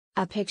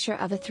A picture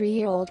of a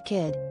 3-year-old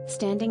kid,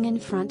 standing in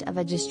front of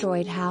a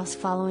destroyed house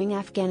following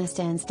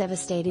Afghanistan's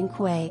devastating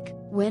quake,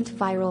 went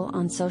viral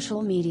on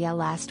social media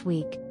last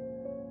week.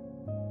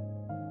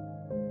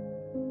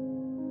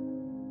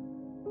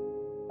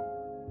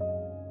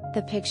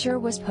 The picture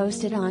was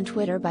posted on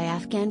Twitter by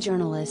Afghan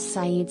journalist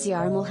Syed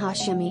Ziarmal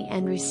Hashemi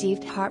and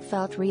received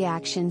heartfelt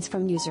reactions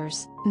from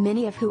users,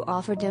 many of who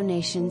offered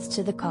donations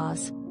to the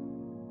cause.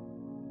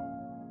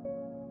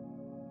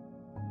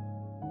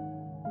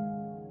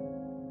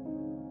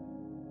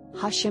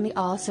 Hashemi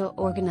also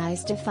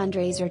organized a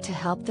fundraiser to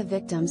help the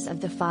victims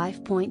of the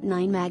 5.9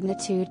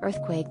 magnitude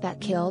earthquake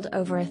that killed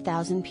over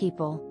 1,000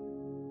 people.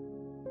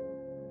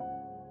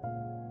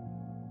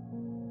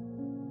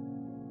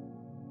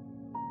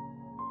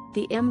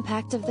 The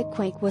impact of the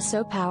quake was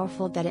so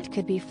powerful that it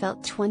could be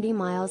felt 20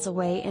 miles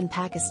away in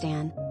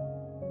Pakistan.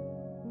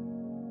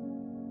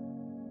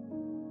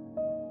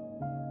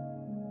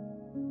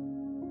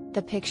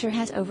 The picture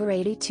has over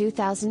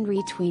 82,000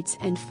 retweets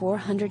and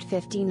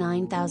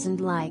 459,000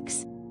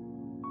 likes.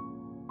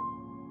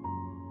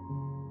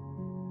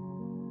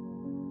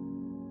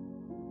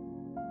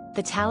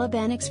 The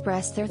Taliban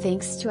expressed their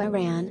thanks to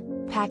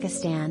Iran,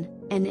 Pakistan,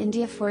 and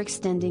India for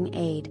extending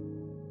aid.